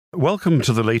Welcome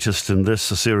to the latest in this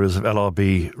series of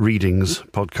LRB readings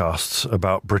podcasts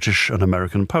about British and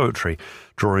American poetry,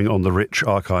 drawing on the rich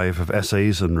archive of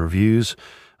essays and reviews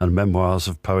and memoirs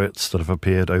of poets that have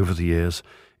appeared over the years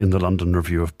in the London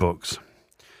Review of Books.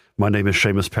 My name is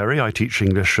Seamus Perry. I teach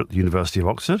English at the University of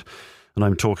Oxford, and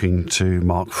I'm talking to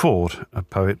Mark Ford, a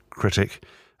poet, critic,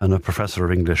 and a professor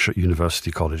of English at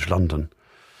University College London.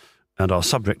 And our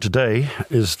subject today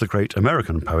is the great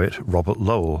American poet Robert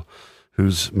Lowell,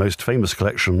 whose most famous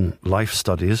collection, Life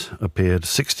Studies, appeared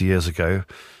 60 years ago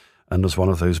and was one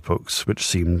of those books which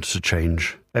seemed to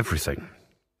change everything.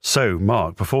 So,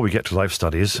 Mark, before we get to Life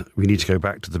Studies, we need to go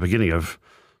back to the beginning of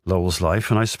Lowell's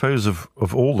life, and I suppose of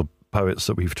all the poets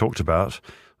that we've talked about,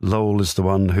 Lowell is the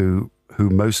one who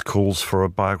most calls for a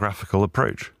biographical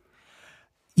approach.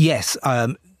 Yes,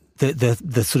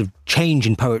 the sort of change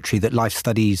in poetry that Life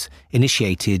Studies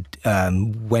initiated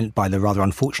went by the rather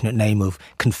unfortunate name of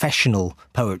confessional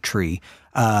poetry.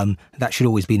 That should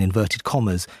always be in inverted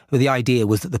commas. But the idea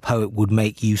was that the poet would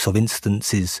make use of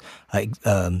instances,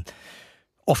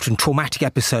 often traumatic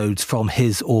episodes from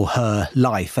his or her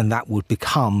life, and that would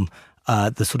become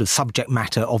the sort of subject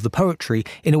matter of the poetry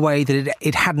in a way that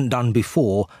it hadn't done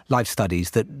before Life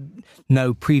Studies, that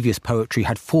no previous poetry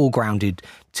had foregrounded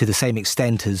to the same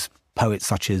extent as poets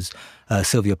such as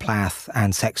Sylvia Plath,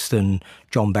 Anne Sexton,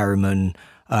 John Berryman,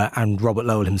 and Robert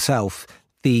Lowell himself,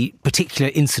 the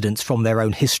particular incidents from their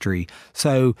own history.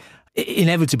 So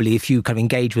inevitably, if you kind of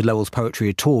engage with Lowell's poetry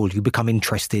at all, you become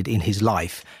interested in his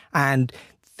life. And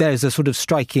there's a sort of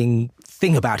striking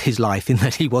thing about his life in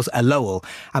that he was a Lowell.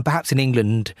 And perhaps in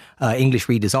England, English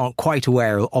readers aren't quite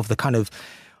aware of the kind of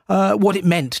what it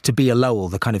meant to be a Lowell,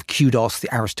 the kind of kudos,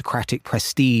 the aristocratic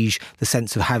prestige, the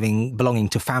sense of belonging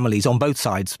to families on both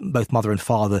sides, both mother and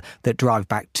father, that drive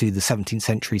back to the 17th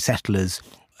century settlers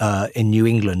in New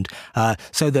England.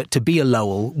 So that to be a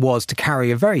Lowell was to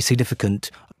carry a very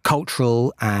significant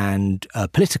cultural and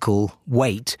political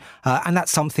weight. And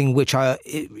that's something which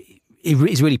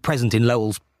is really present in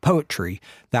Lowell's poetry,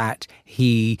 that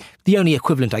the only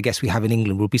equivalent I guess we have in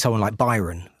England would be someone like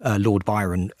Byron. Lord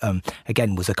Byron,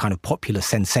 again, was a kind of popular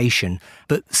sensation,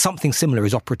 but something similar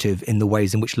is operative in the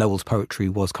ways in which Lowell's poetry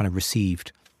was kind of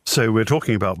received. So we're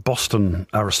talking about Boston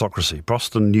aristocracy,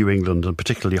 Boston, New England, and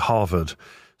particularly Harvard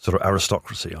sort of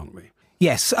aristocracy, aren't we?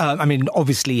 Yes, I mean,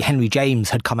 obviously Henry James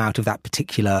had come out of that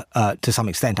particular, to some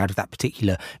extent, out of that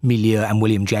particular milieu, and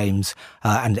William James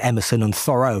and Emerson and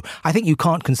Thoreau. I think you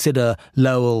can't consider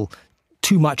Lowell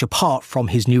too much apart from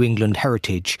his New England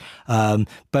heritage,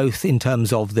 both in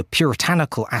terms of the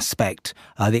puritanical aspect,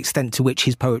 the extent to which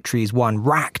his poetry is one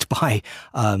racked by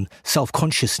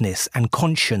self-consciousness and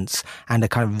conscience and a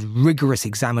kind of rigorous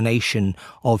examination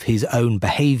of his own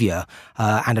behaviour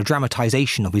and a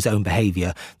dramatization of his own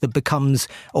behaviour that becomes,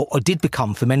 or did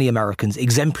become for many Americans,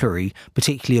 exemplary,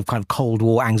 particularly of kind of Cold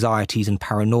War anxieties and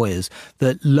paranoias,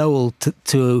 that Lowell,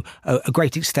 to a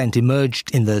great extent, emerged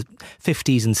in the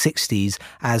 50s and 60s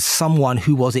as someone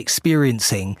who was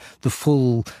experiencing the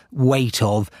full weight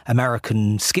of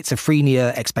American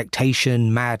schizophrenia,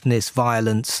 expectation, madness,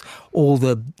 violence, all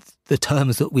the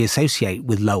terms that we associate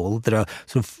with Lowell that are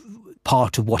sort of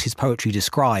part of what his poetry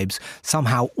describes,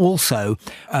 somehow also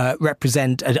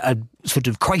represent a sort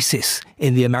of crisis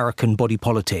in the American body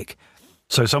politic.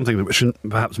 So something that which in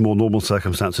perhaps more normal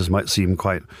circumstances might seem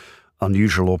quite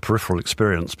unusual or peripheral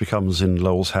experience becomes in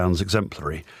Lowell's hands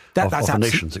exemplary of the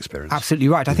nation's experience. Absolutely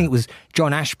right. I think it was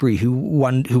John Ashbery who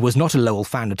was not a Lowell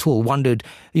fan at all, wondered,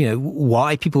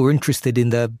 why people were interested in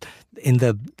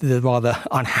the rather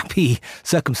unhappy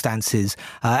circumstances,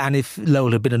 and if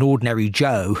Lowell had been an ordinary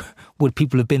Joe, would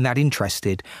people have been that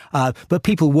interested? But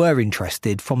people were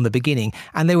interested from the beginning,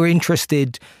 and they were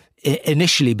interested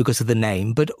initially because of the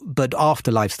name, but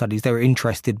after Life Studies, they were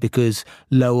interested because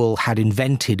Lowell had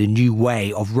invented a new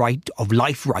way of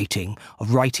life writing,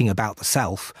 of writing about the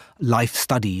self, Life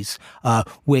Studies,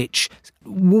 which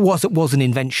was an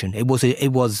invention. It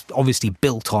was obviously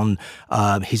built on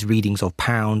his readings of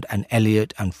Pound and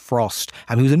Eliot and Frost,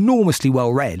 and he was enormously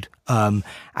well read and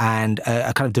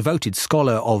a kind of devoted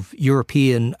scholar of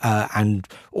European and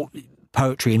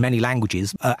poetry in many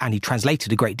languages, and he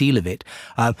translated a great deal of it,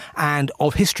 and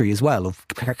of history as well, of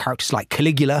characters like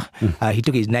Caligula. He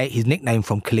took his nickname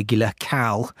from Caligula,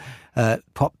 Cal,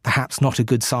 perhaps not a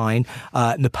good sign,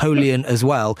 Napoleon as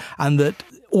well, and that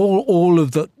all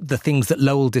of the things that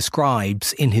Lowell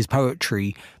describes in his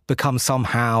poetry become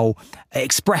somehow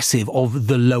expressive of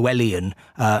the Lowellian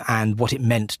and what it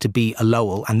meant to be a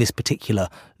Lowell, and this particular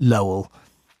Lowell.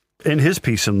 In his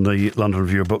piece in the London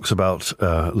Review of Books about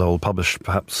Lowell, published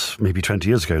perhaps maybe 20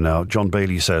 years ago now, John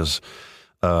Bailey says,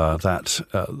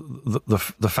 the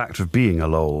fact of being a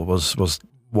Lowell was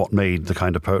what made the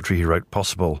kind of poetry he wrote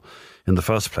possible in the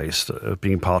first place,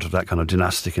 being part of that kind of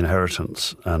dynastic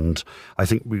inheritance. And I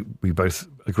think we both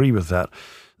agree with that.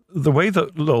 The way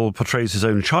that Lowell portrays his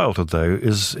own childhood, though,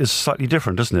 is slightly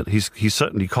different, isn't it? He's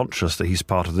certainly conscious that he's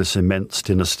part of this immense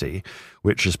dynasty,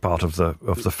 which is part of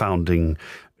the founding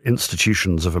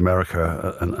institutions of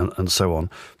America and so on.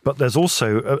 But there's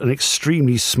also an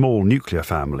extremely small nuclear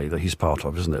family that he's part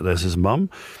of, isn't it? There's his mum,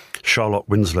 Charlotte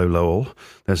Winslow Lowell.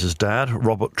 There's his dad,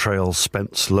 Robert Trail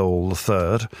Spence Lowell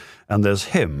III, and there's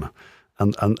him,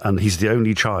 and he's the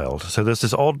only child. So there's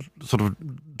this odd sort of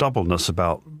doubleness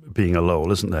about being a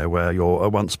Lowell, isn't there, where you're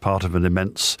once part of an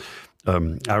immense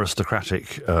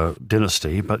aristocratic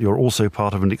dynasty, but you're also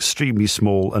part of an extremely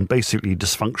small and basically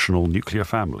dysfunctional nuclear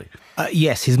family.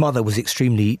 Yes, his mother was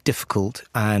extremely difficult,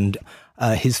 and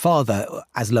his father,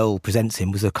 as Lowell presents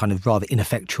him, was a kind of rather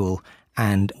ineffectual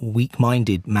and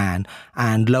weak-minded man,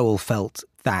 and Lowell felt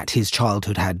that his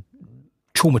childhood had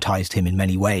traumatized him in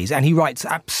many ways. And he writes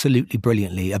absolutely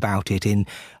brilliantly about it in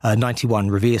 91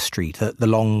 Revere Street, the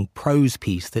long prose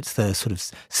piece that's the sort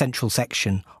of central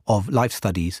section of life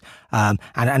studies, and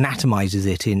anatomizes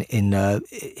it in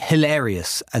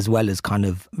hilarious as well as kind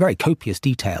of very copious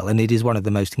detail. And it is one of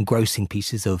the most engrossing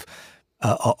pieces of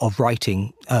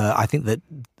writing I think that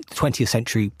the 20th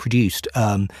century produced.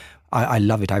 I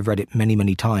love it. I've read it many,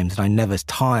 many times, and I never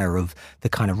tire of the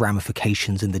kind of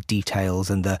ramifications and the details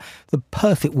and the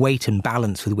perfect weight and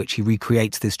balance with which he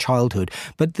recreates this childhood.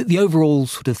 But the overall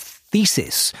sort of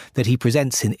thesis that he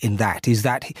presents in that is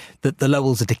that the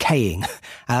Lowells are decaying,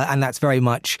 and that's very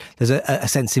much, there's a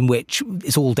sense in which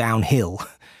it's all downhill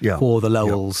for the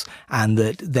Lowells, and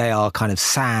that they are kind of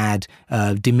sad,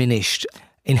 diminished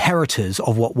inheritors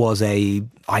of what was a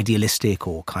idealistic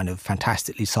or kind of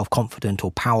fantastically self-confident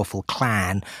or powerful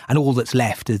clan, and all that's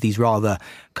left is these rather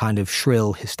kind of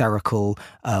shrill, hysterical,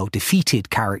 defeated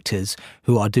characters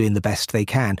who are doing the best they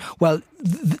can. Well,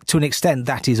 to an extent,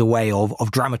 that is a way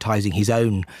of dramatising his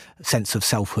own sense of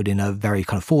selfhood in a very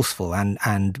kind of forceful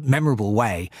and memorable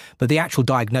way. But the actual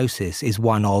diagnosis is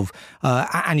one of,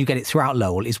 and you get it throughout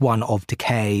Lowell, is one of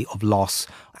decay, of loss,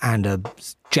 and a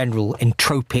general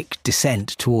entropic descent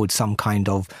towards some kind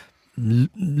of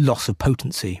loss of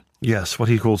potency. Yes, what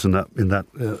he calls in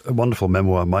that wonderful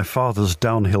memoir, My Father's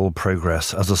Downhill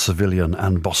Progress as a Civilian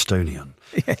and Bostonian.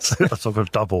 Yes. A sort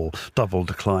of double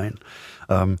decline.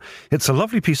 It's a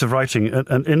lovely piece of writing,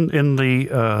 and in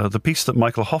the piece that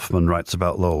Michael Hoffman writes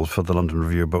about Lowell for the London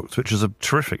Review of Books, which is a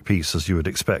terrific piece, as you would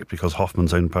expect, because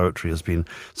Hoffman's own poetry has been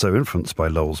so influenced by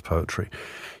Lowell's poetry.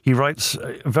 He writes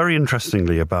very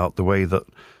interestingly about the way that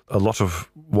a lot of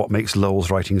what makes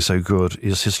Lowell's writing so good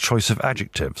is his choice of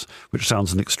adjectives, which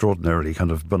sounds an extraordinarily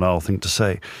kind of banal thing to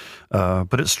say.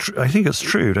 But it's I think it's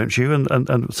true, don't you?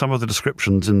 And some of the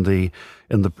descriptions in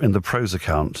the prose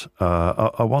account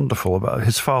are wonderful. About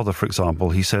his father, for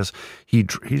example, he says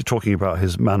he's talking about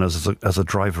his manners as a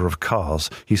driver of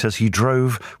cars. He says he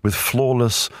drove with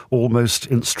flawless, almost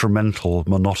instrumental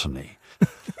monotony.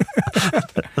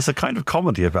 There's a kind of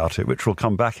comedy about it, which will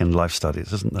come back in life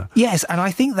studies, isn't there? Yes, and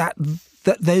I think that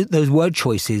those word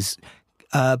choices,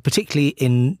 particularly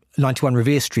in 91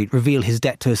 Revere Street, reveal his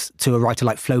debt to a writer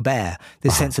like Flaubert,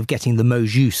 this sense of getting the mot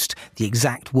juste, the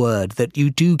exact word, that you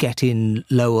do get in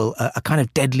Lowell, a kind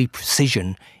of deadly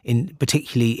precision,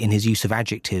 particularly in his use of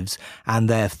adjectives, and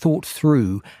they're thought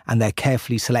through and they're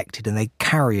carefully selected and they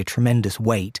carry a tremendous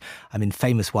weight. I mean,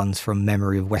 famous ones from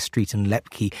memory of West Street and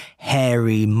Lepke: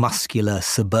 hairy, muscular,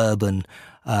 suburban,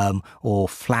 or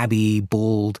flabby,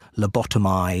 bald,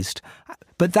 lobotomized.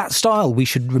 But that style, we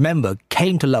should remember,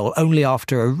 came to Lowell only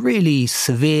after a really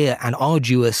severe and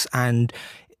arduous and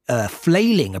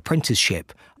flailing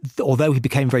apprenticeship. Although he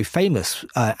became very famous,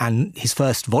 and his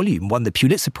first volume won the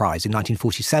Pulitzer Prize in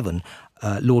 1947,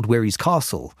 Lord Weary's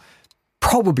Castle,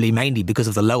 probably mainly because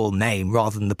of the Lowell name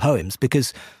rather than the poems,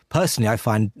 because personally I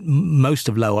find most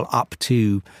of Lowell up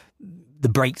to the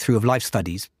breakthrough of life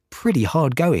studies pretty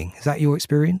hard going. Is that your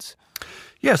experience?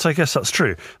 Yes, I guess that's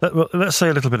true. Let's say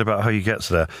a little bit about how he gets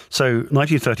there. So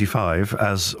 1935,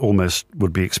 as almost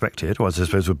would be expected, or as I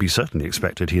suppose would be certainly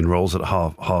expected, he enrolls at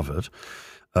Harvard.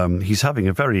 He's having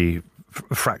a very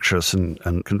fractious and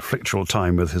conflictual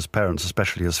time with his parents,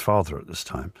 especially his father at this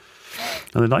time.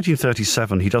 And in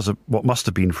 1937, he does what must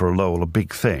have been for Lowell a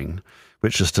big thing,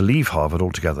 which is to leave Harvard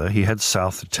altogether. He heads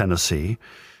south to Tennessee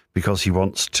because he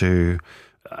wants to,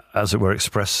 as it were,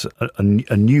 express a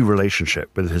new relationship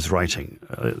with his writing,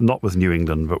 not with New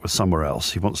England, but with somewhere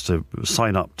else. He wants to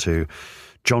sign up to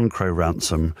John Crowe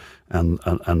Ransom and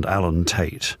Alan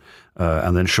Tate.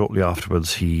 And then shortly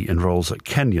afterwards, he enrolls at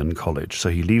Kenyon College. So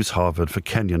he leaves Harvard for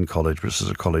Kenyon College, which is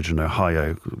a college in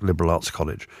Ohio, liberal arts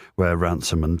college, where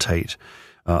Ransom and Tate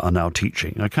are now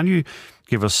teaching. Now, can you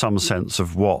give us some sense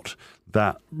of what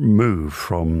that move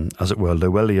from, as it were,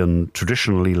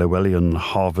 traditionally Lowellian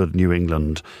Harvard, New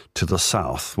England to the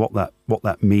South, what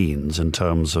that means in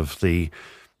terms of the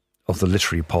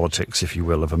literary politics, if you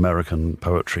will, of American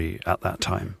poetry at that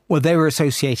time? Well, they were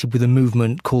associated with a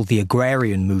movement called the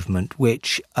Agrarian Movement,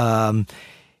 which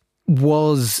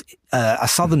was a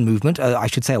Southern movement, I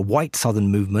should say a white Southern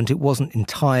movement. It wasn't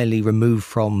entirely removed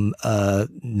from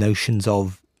notions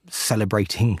of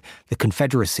celebrating the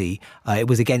Confederacy. It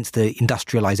was against the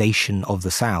industrialization of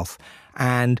the South.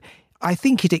 And I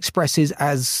think it expresses,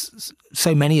 as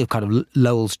so many of kind of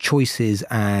Lowell's choices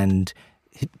and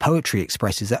poetry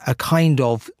expresses, a kind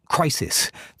of crisis,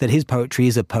 that his poetry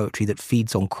is a poetry that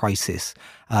feeds on crisis,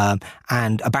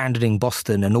 and abandoning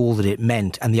Boston and all that it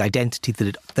meant and the identity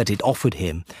that it offered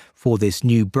him for this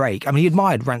new break. I mean, he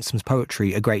admired Ransom's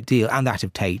poetry a great deal, and that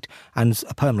of Tate, and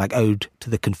a poem like Ode to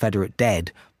the Confederate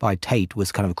Dead by Tate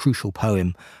was kind of a crucial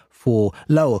poem for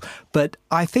Lowell. But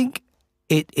I think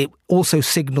it also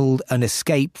signalled an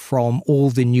escape from all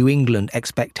the New England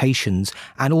expectations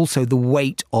and also the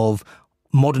weight of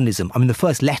modernism. I mean, the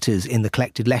first letters in the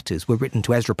collected letters were written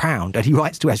to Ezra Pound, and he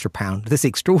writes to Ezra Pound this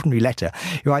extraordinary letter.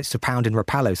 He writes to Pound in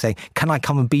Rapallo saying, "Can I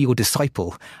come and be your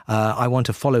disciple? I want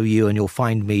to follow you, and you'll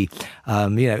find me."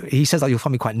 He says that you'll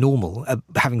find me quite normal,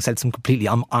 having said some completely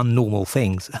unnormal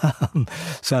things.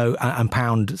 And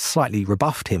Pound slightly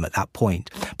rebuffed him at that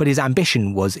point. But his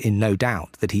ambition was in no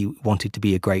doubt that he wanted to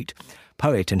be a great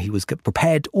poet, and he was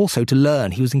prepared also to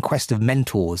learn. He was in quest of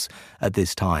mentors at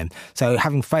this time. So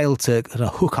having failed to kind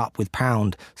of hook up with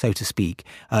Pound, so to speak,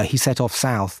 he set off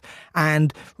south.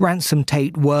 And Ransom,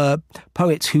 Tate were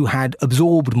poets who had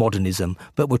absorbed modernism,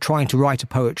 but were trying to write a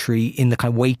poetry in the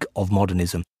kind of wake of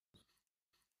modernism.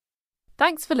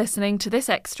 Thanks for listening to this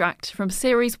extract from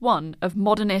Series 1 of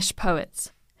Modernish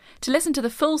Poets. To listen to the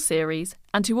full series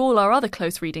and to all our other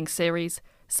close reading series,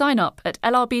 sign up at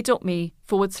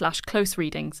lrb.me/close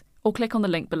readings or click on the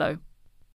link below.